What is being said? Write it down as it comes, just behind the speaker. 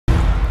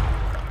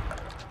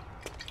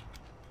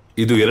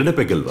ಇದು ಎರಡನೇ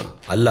ಪೆಗ್ ಅಲ್ವಾ?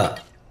 ಅಲ್ಲ,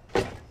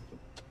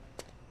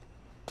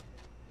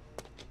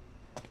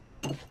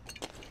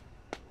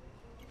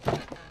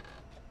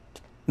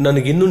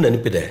 ನನಗಿನ್ನೂ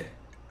ನೆನಪಿದೆ.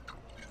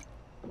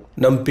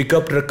 ನಮ್ಮ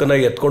ಪಿಕಪ್ ಟ್ರಕ್ಕನ್ನು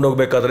ಎತ್ಕೊಂಡು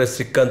ಹೋಗ್ಬೇಕಾದ್ರೆ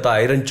ಸಿಕ್ಕಂತ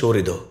ಐರನ್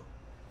ಚೋರಿದು.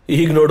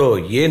 ಈಗ ನೋಡು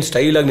ಏನು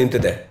ಸ್ಟೈಲಾಗಿ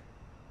ನಿಂತಿದೆ.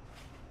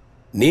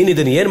 ನೀನು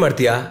ಇದನ್ನು ಏನು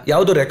ಮಾಡ್ತೀಯಾ?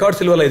 ಯಾವುದು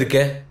ರೆಕಾರ್ಡ್ಸ್ ಇಲ್ವಲ್ಲ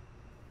ಇದಕ್ಕೆ?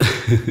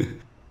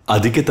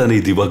 ಅದಕ್ಕೆ ತಾನೇ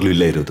ಇದು ಇವಾಗಲೂ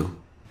ಇಲ್ಲೇ ಇರೋದು.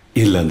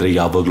 ಇಲ್ಲಾಂದ್ರೆ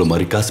ಯಾವಾಗಲೂ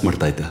ಮರಿಕಾಸ್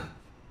ಮಾಡ್ತಾ ಇದ್ದ.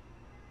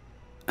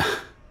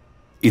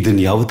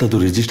 ಇದನ್ನು ಯಾವತ್ತಾದ್ರೂ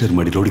ರಿಜಿಸ್ಟರ್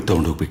ಮಾಡಿ ರೋಡಿಗೆ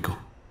ತಗೊಂಡು ಹೋಗ್ಬೇಕು.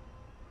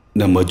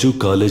 ನಮ್ಮ ಅಜ್ಜು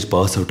ಕಾಲೇಜ್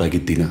ಪಾಸ್ ಔಟ್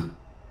ಆಗಿದ್ದ ದಿನ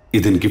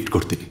ಇದನ್ನು ಗಿಫ್ಟ್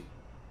ಕೊಡ್ತೀನಿ,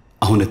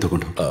 ಅವನೇ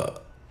ತಗೊಂಡು.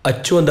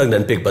 ಅಚ್ಚು ಅಂದಾಗ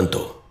ನೆನಪಿಗೆ ಬಂತು.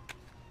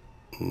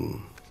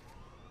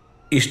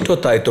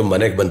 ಇಷ್ಟೊತ್ತಾಯ್ತು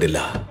ಮನೆಗೆ ಬಂದಿಲ್ಲ.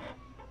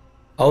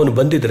 ಅವನು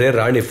ಬಂದಿದ್ರೆ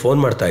ರಾಣಿ ಫೋನ್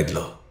ಮಾಡ್ತಾ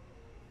ಇದ್ಲು.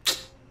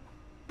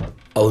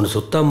 ಅವನು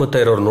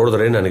ಸುತ್ತಮುತ್ತ ಇರೋರು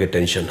ನೋಡಿದ್ರೆ ನನಗೆ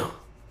ಟೆನ್ಷನ್ನು.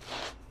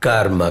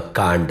 ಕರ್ಮ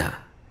ಕಾಂಡ.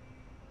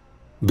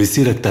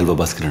 ಬಿಸಿ ರಕ್ತ ಅಲ್ವಾ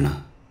ಭಾಸ್ಕರಣ್ಣ?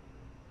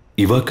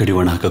 ಇವಾಗ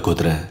ಕಡಿವಾಣ ಹಾಕಕ್ಕೆ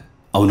ಹೋದ್ರೆ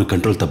ಅವನು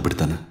ಕಂಟ್ರೋಲ್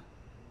ತಪ್ಪಿಬಿಡ್ತಾನೆ.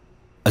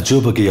 ಅಜ್ಜೋ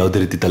ಬಗ್ಗೆ ಯಾವುದೇ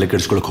ರೀತಿ ತಲೆ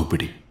ಕೆಡಿಸ್ಕೊಳಕ್ಕೆ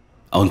ಹೋಗ್ಬಿಡಿ.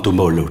 ಅವನು ತುಂಬ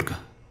ಒಳ್ಳೆ ಹುಡುಗ.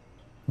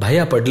 ಭಯ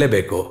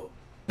ಪಡಲೇಬೇಕು.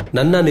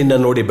 ನಿನ್ನ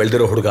ನೋಡಿ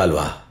ಬೆಳೆದಿರೋ ಹುಡುಗ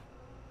ಅಲ್ವಾ?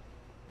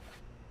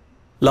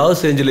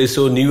 ಲಾಸ್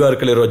ಏಂಜಲೀಸು,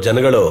 ನ್ಯೂಯಾರ್ಕಲ್ಲಿರೋ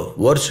ಜನಗಳು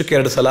ವರ್ಷಕ್ಕೆ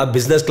 2 ಸಲ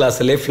ಬಿಸ್ನೆಸ್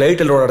ಕ್ಲಾಸಲ್ಲಿ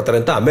ಫ್ಲೈಟಲ್ಲಿ ಓಡಾಡ್ತಾರೆ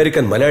ಅಂತ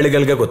ಅಮೆರಿಕನ್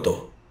ಮಲಯಾಳಿಗಳಿಗೆ ಗೊತ್ತು.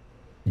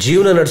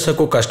 ಜೀವನ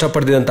ನಡೆಸೋಕ್ಕೂ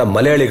ಕಷ್ಟಪಡ್ದಿದ್ದಂಥ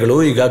ಮಲಯಾಳಿಗಳು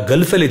ಈಗ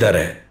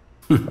ಗಲ್ಫಲ್ಲಿದ್ದಾರೆ.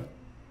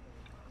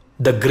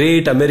 The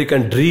great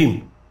American dream.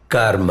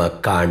 ಕರ್ಮ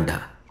ಕಾಂಡ.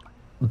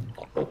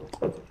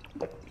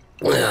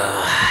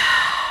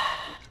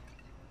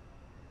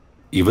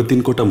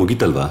 ಇವತ್ತಿನ ಕೋಟ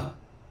ಮುಗೀತಲ್ವಾ?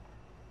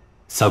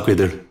 ಸಾಕು,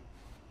 ಎದ್ದೇಳು,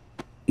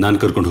 ನಾನು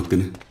ಕರ್ಕೊಂಡು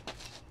ಹೋಗ್ತೀನಿ.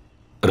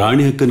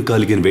 ರಾಣಿ ಅಕ್ಕನ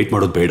ಕಾಲಿಗೇನು ವೇಟ್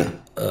ಮಾಡೋದು ಬೇಡ.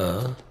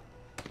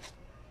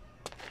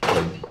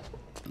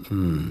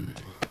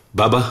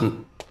 ಬಾಬಾ.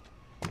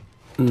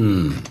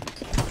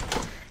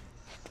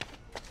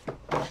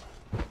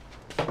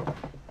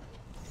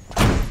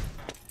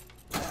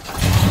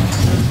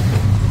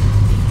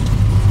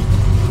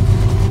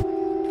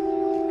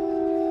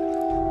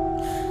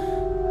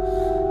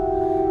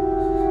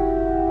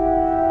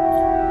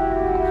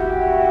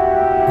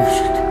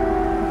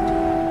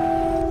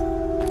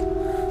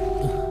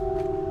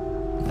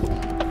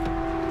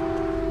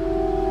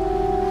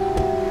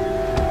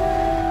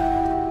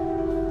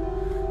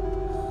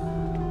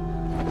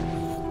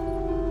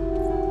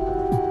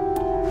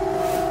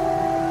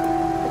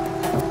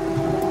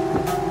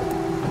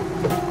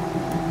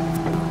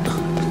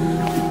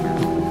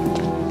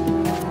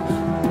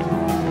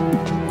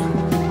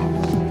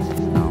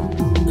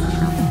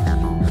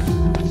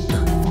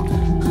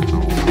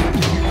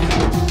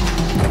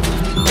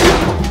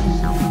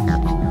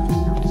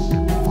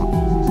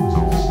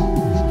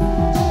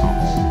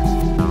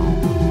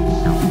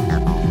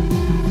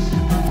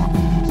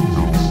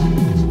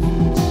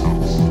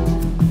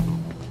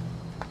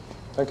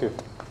 Thank you.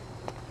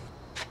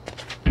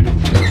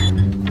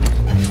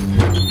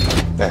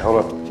 Hey, hold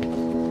up.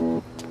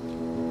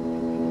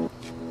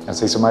 Can I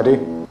see some ID?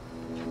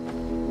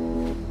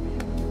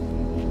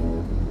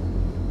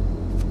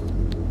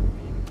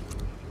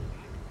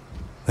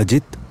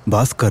 Ajit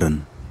Bhaskaran,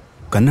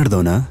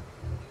 ಕನ್ನಡದವನಾ?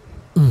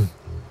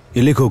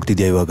 ಎಲ್ಲಿಗೆ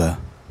ಹೋಗ್ತಿದ್ಯಾ ಇವಾಗ?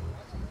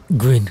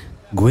 Gwynn.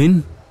 Gwynn?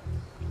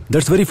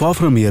 That's very far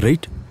from here,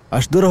 right?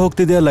 ಅಷ್ಟು ದೂರ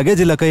ಹೋಗ್ತಿದ್ಯಾ?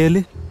 ಲಗೇಜ್ ಇಲ್ಲ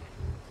ಕೈಯಲ್ಲಿ?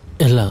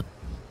 ಇಲ್ಲ,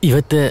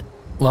 ಇವತ್ತೇ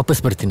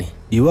ವಾಪಸ್ ಬರ್ತೀನಿ.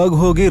 ಇವಾಗ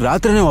ಹೋಗಿ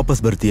ರಾತ್ರಿನೇ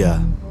ವಾಪಸ್ ಬರ್ತೀಯಾ?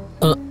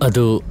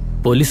 ಅದು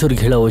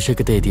ಪೊಲೀಸರಿಗೆ ಹೇಳೋ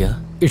ಅವಶ್ಯಕತೆ ಇದೆಯಾ?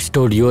 It's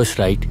told yours,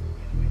 right?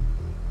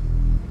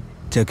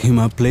 Check him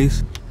up please.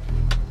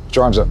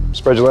 Your arms up.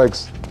 Spread your legs.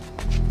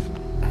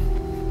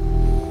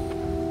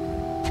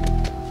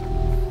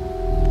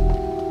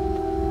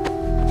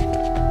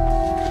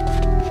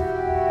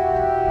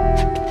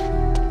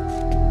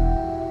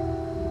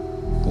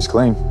 It's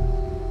clean.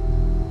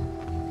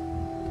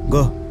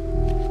 Go.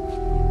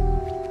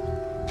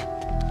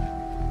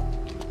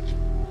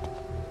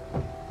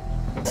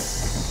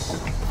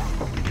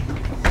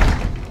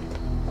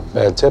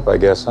 Bad tip, I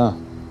guess, huh?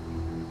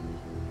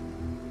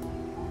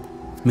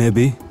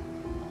 Maybe.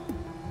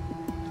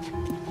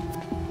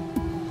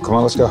 Come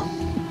on, let's go.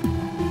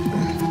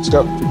 Let's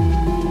go.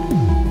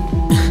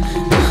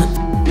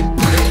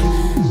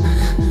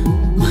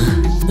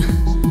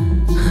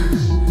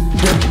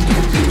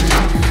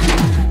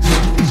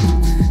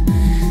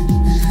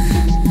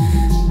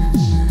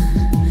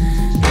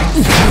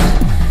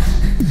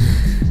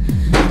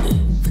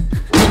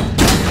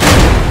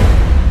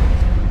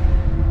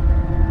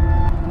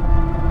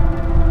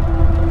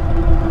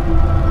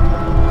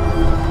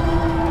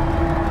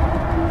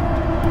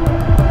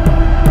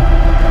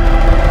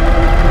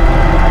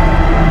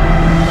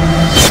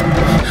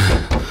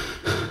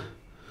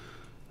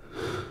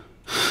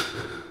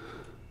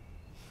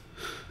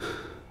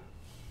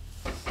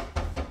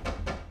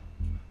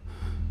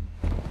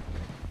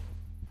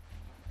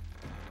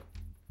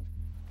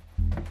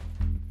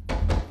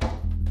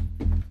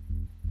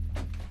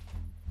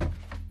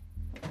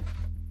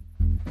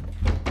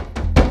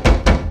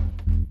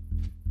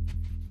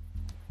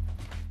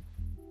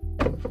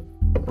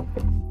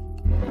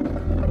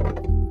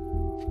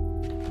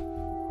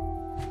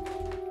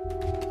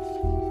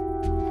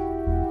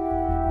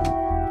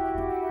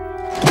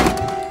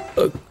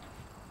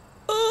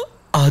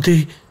 ಆದಿ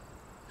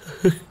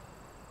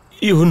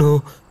ಇವನು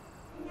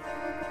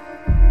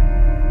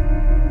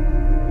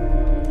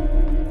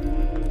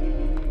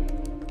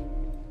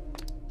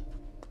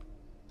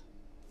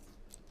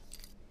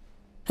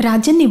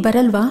ರಾಜನ್, ನೀವು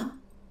ಬರಲ್ವಾ?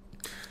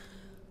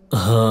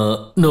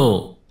 No,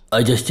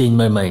 I just change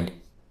my mind.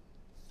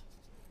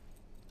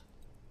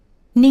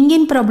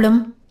 ನಿಂಗೇನ್ problem?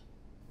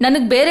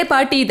 ನನಗೆ ಬೇರೆ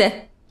party ಇದೆ.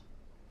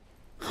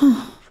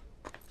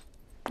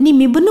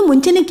 ನಿಮ್ಮಿಬ್ಬರನ್ನು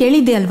ಮುಂಚೆನೆ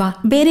ಕೇಳಿದ್ದೆ ಅಲ್ವಾ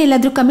ಬೇರೆ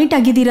ಎಲ್ಲಾದ್ರೂ ಕಮಿಟ್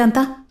ಆಗಿದ್ದೀರಾ ಅಂತ.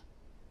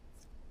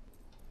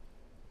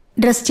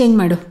 ಡ್ರೆಸ್ ಚೇಂಜ್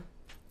ಮಾಡು.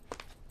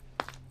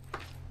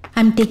 I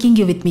am taking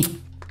you with me.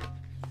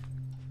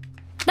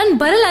 ನಾನು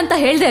ಬರಲ್ಲ ಅಂತ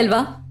ಹೇಳ್ದೆ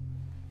ಅಲ್ವಾ?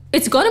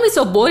 It's gonna be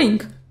so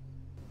boring.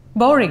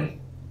 Boring.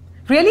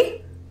 Really?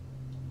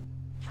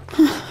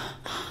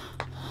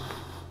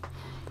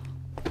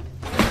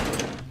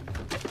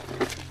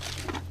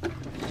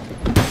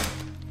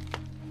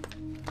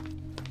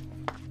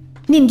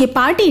 ನಿನ್ಗೆ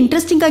ಪಾರ್ಟಿ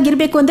ಇಂಟ್ರೆಸ್ಟಿಂಗ್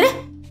ಆಗಿರ್ಬೇಕು ಅಂದ್ರೆ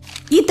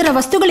ಈ ತರ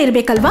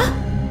ವಸ್ತುಗಳಿರ್ಬೇಕಲ್ವಾ?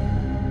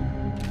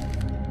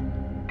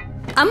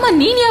 ಅಮ್ಮ,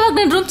 ನೀನ್ ಯಾವಾಗ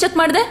ನನ್ನ ರೂಮ್ ಚೆಕ್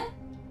ಮಾಡಿದೆ?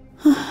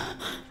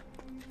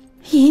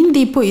 ಏನ್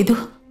ದೀಪು ಇದು?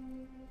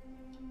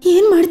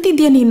 ಏನ್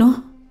ಮಾಡ್ತಿದ್ಯಾ ನೀನು?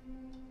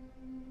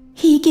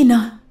 ಹೀಗೇನಾ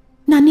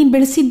ನಾನು ನೀನ್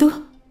ಬೆಳೆಸಿದ್ದು?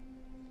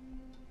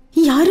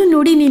 ಯಾರು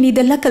ನೋಡಿ ನೀನು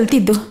ಇದೆಲ್ಲ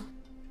ಕಲ್ತಿದ್ದು?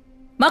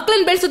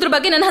 ಮಕ್ಕಳನ್ನ ಬೆಳೆಸೋದ್ರ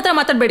ಬಗ್ಗೆ ನನ್ನ ಹತ್ರ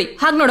ಮಾತಾಡ್ಬೇಡಿ.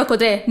 ಹಾಗೆ ನೋಡಕ್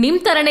ಹೋದ್ರೆ ನಿಮ್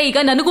ತರನೇ ಈಗ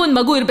ನನಗೂ ಒಂದು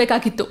ಮಗು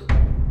ಇರ್ಬೇಕಾಗಿತ್ತು.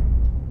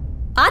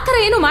 ಆ ಥರ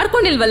ಏನು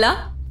ಮಾಡ್ಕೊಂಡಿಲ್ವಲ್ಲ?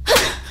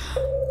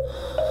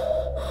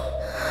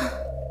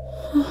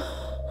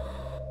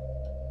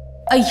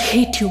 I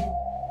hate you.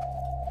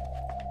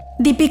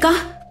 Deepika,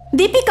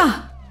 Deepika,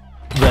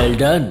 well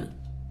done.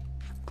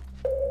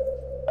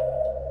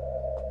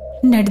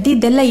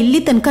 ನಡೆದಿದ್ದೆಲ್ಲ ಇಲ್ಲಿ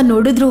ತನಕ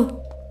ನೋಡಿದ್ರು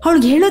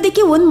ಅವಳಿಗೆ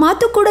ಹೇಳೋದಕ್ಕೆ ಒಂದ್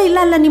ಮಾತು ಕೂಡ ಇಲ್ಲ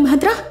ಅಲ್ಲ ನಿಮ್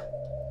ಹತ್ರ?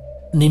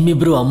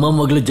 ನಿಮ್ಮಿಬ್ರು ಅಮ್ಮ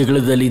ಮಗಳ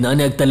ಜಗಳದಲ್ಲಿ ನಾನು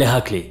ಯಾಕೆ ತಲೆ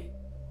ಹಾಕ್ಲಿ?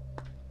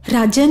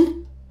 ರಾಜನ್,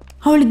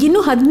 ಅವಳಿಗಿನ್ನೂ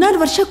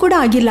 16 ವರ್ಷ ಕೂಡ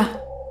ಆಗಿಲ್ಲ.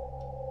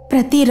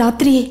 ಪ್ರತಿ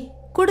ರಾತ್ರಿ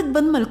ಕುಡಿದ್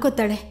ಬಂದು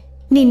ಮಲ್ಕೋತಾಳೆ.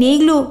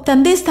 ನೀನೇಗ್ಲೂ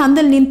ತಂದೆ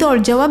ಸ್ಥಾನದಲ್ಲಿ ನಿಂತು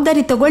ಅವಳ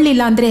ಜವಾಬ್ದಾರಿ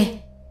ತಗೊಳ್ಳಿಲ್ಲ ಅಂದ್ರೆ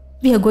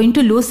we are going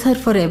to lose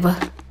Har for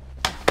ever.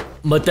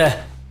 ಮತ್ತೆ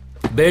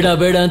ಬೇಡ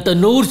ಬೇಡ ಅಂತ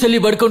 100 ಸಲ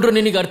ಬಡ್ಕೊಂಡ್ರು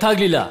ನಿನಗೆ ಅರ್ಥ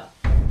ಆಗ್ಲಿಲ್ಲ.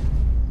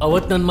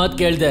 ಅವತ್ ನನ್ನ ಮಾತು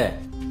ಕೇಳ್ದೆ.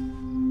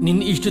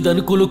 ನಿನ್ ಇಷ್ಟದ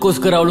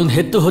ಅನುಕೂಲಕ್ಕೋಸ್ಕರ ಅವಳನ್ನ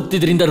ಹೆತ್ತು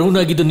ಹೊತ್ತಿದ್ರಿಂದ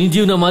ರೂನಾಗಿದ್ದು ನಿನ್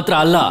ಜೀವನ ಮಾತ್ರ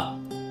ಅಲ್ಲ,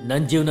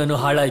 ನನ್ನ ಜೀವನನೂ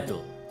ಹಾಳಾಯ್ತು.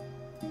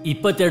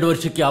 22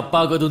 ವರ್ಷಕ್ಕೆ ಅಪ್ಪ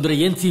ಆಗೋದು ಅಂದ್ರೆ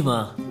ಏನ್ ಸೀಮಾ?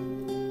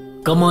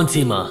 ಕಮಾನ್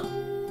Seema,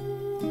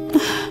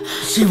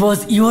 she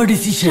was your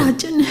decision.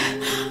 Rajan,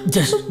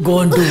 just go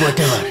and do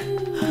what ever.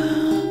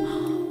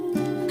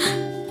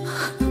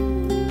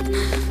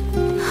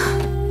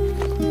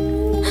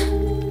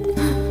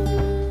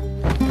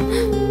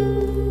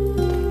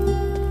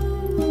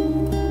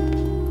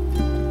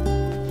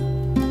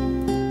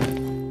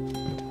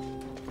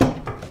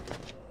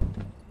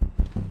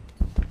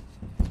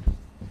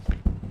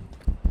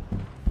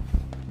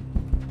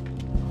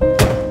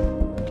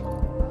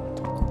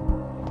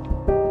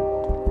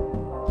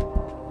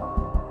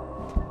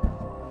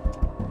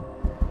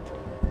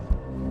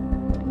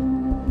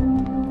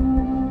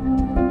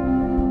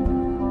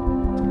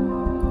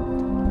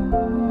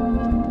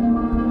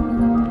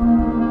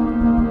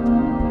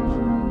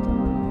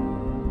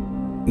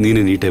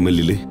 ನೀನೇನು ಈ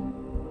ಟೈಮಲ್ಲಿ ಇಲ್ಲಿ?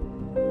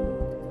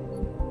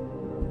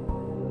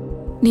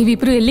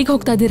 ನೀವಿಬ್ರು ಎಲ್ಲಿಗೆ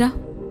ಹೋಗ್ತಾ ಇದ್ದೀರಾ?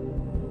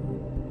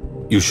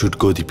 You should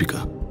go Deepika.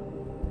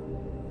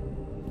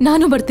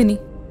 ನಾನು ಬರ್ತೀನಿ.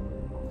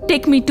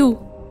 Take me to.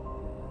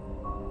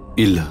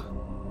 ಇಲ್ಲ,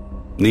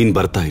 ನೀನ್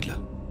ಬರ್ತಾ ಇಲ್ಲ.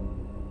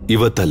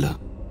 ಇವತ್ತಲ್ಲ,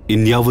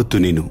 ಇನ್ಯಾವತ್ತು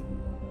ನೀನು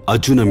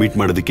ಅಜ್ಜುನ ಮೀಟ್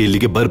ಮಾಡೋದಕ್ಕೆ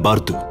ಇಲ್ಲಿಗೆ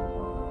ಬರಬಾರ್ದು.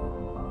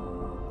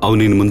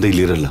 ಅವನಿನ್ ಮುಂದೆ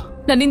ಇಲ್ಲಿರಲ್ಲ.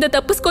 ನನ್ನಿಂದ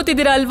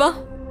ತಪ್ಪಿಸ್ಕೋತಿದ್ದೀರಾ ಅಲ್ವಾ?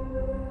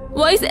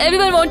 Y is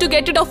everyone want to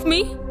get it off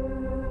me?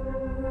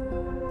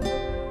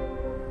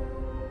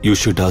 You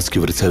should ask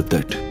yourself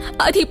that.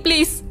 Adi,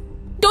 please,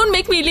 don't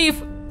make me leave.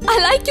 I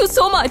like you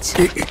so much.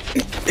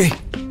 Hey.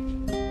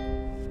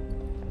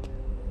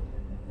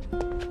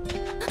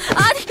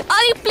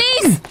 Adi,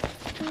 please.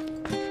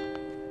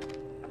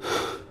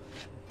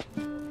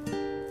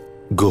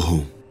 Go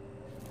home.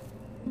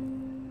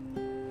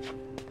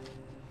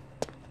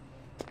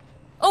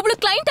 ಒಬ್ಳು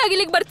client ಆಗಿ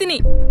ಇಲ್ಲಿಗೆ ಬರ್ತೀನಿ.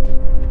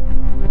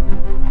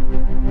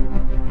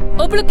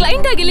 ಒಬ್ಳು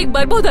client ಆಗಿ ಇಲ್ಲಿಗೆ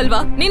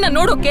ಬರ್ಬೋದಲ್ವಾ ನಿನ್ನ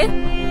ನೋಡೋಕೆ?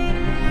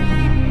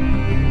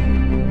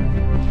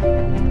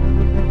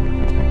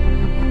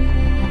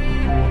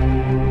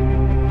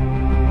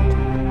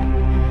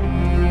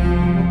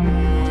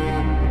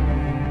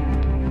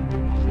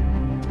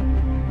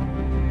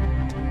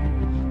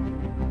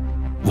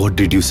 What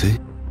did you say?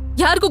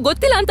 ಯಾರಿಗೂ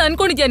ಗೊತ್ತಿಲ್ಲ ಅಂತ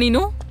ಅನ್ಕೊಂಡಿದ್ಯಾ ನೀನು?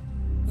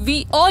 We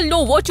all know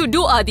what you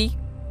do ಆದಿ.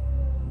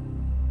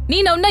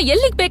 ನೀನ್ ಅವನ್ನ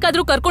ಎಲ್ಲಿಗೆ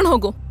ಬೇಕಾದ್ರೂ ಕರ್ಕೊಂಡು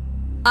ಹೋಗು,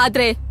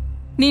 ಆದ್ರೆ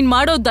ನೀನ್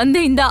ಮಾಡೋ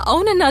ದಂಧೆಯಿಂದ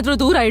ಅವನನ್ನಾದ್ರೂ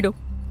ದೂರ ಇಡು.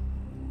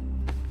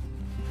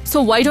 So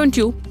why don't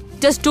you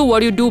just do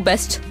what you do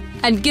best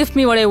and give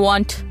me what I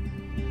want.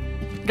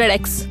 Red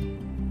X.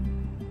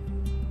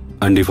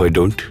 And if I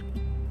don't?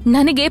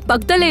 ನನಗೆ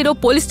ಪಕ್ಕದಲ್ಲೇ ಇರೋ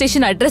ಪೊಲೀಸ್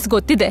ಸ್ಟೇಷನ್ ಅಡ್ರೆಸ್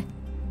ಗೊತ್ತಿದೆ.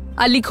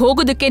 ಅಲ್ಲಿಗೆ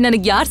ಹೋಗೋದಕ್ಕೆ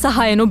ನನಗೆ ಯಾರ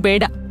ಸಹಾಯನೂ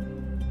ಬೇಡ.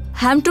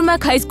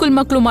 ಹ್ಯಾಮ್ಟುಮ್ಯಾಕ್ ಹೈಸ್ಕೂಲ್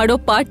ಮಕ್ಕಳು ಮಾಡೋ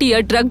ಪಾರ್ಟಿಯ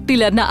ಡ್ರಗ್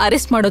ಡೀಲರ್ನ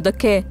ಅರೆಸ್ಟ್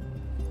ಮಾಡೋದಕ್ಕೆ,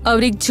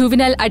 ಅವ್ರಿಗೆ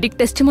ಜುವಿನೈಲ್ ಅಡಿಕ್ಟ್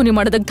ಟೆಸ್ಟಿಮೋನಿ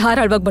ಮಾಡೋದಕ್ಕೆ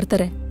ಧಾರಾಳವಾಗಿ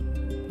ಬರ್ತಾರೆ.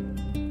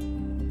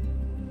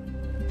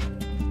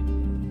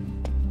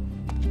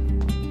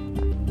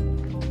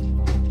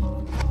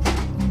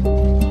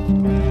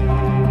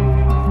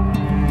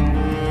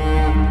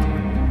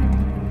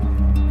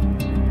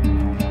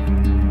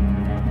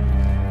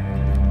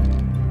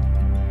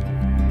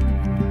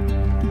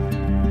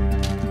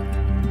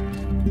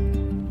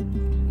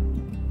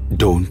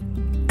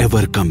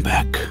 never come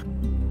back.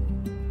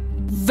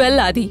 Well,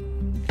 Adi,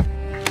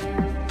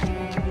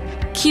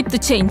 keep the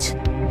change.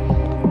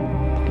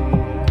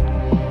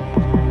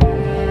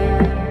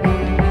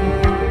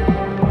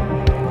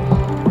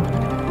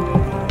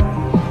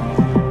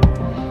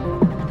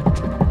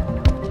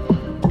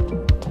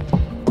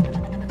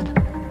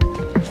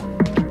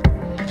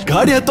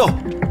 ಗಾಡಿ ಹತ್ತೋ.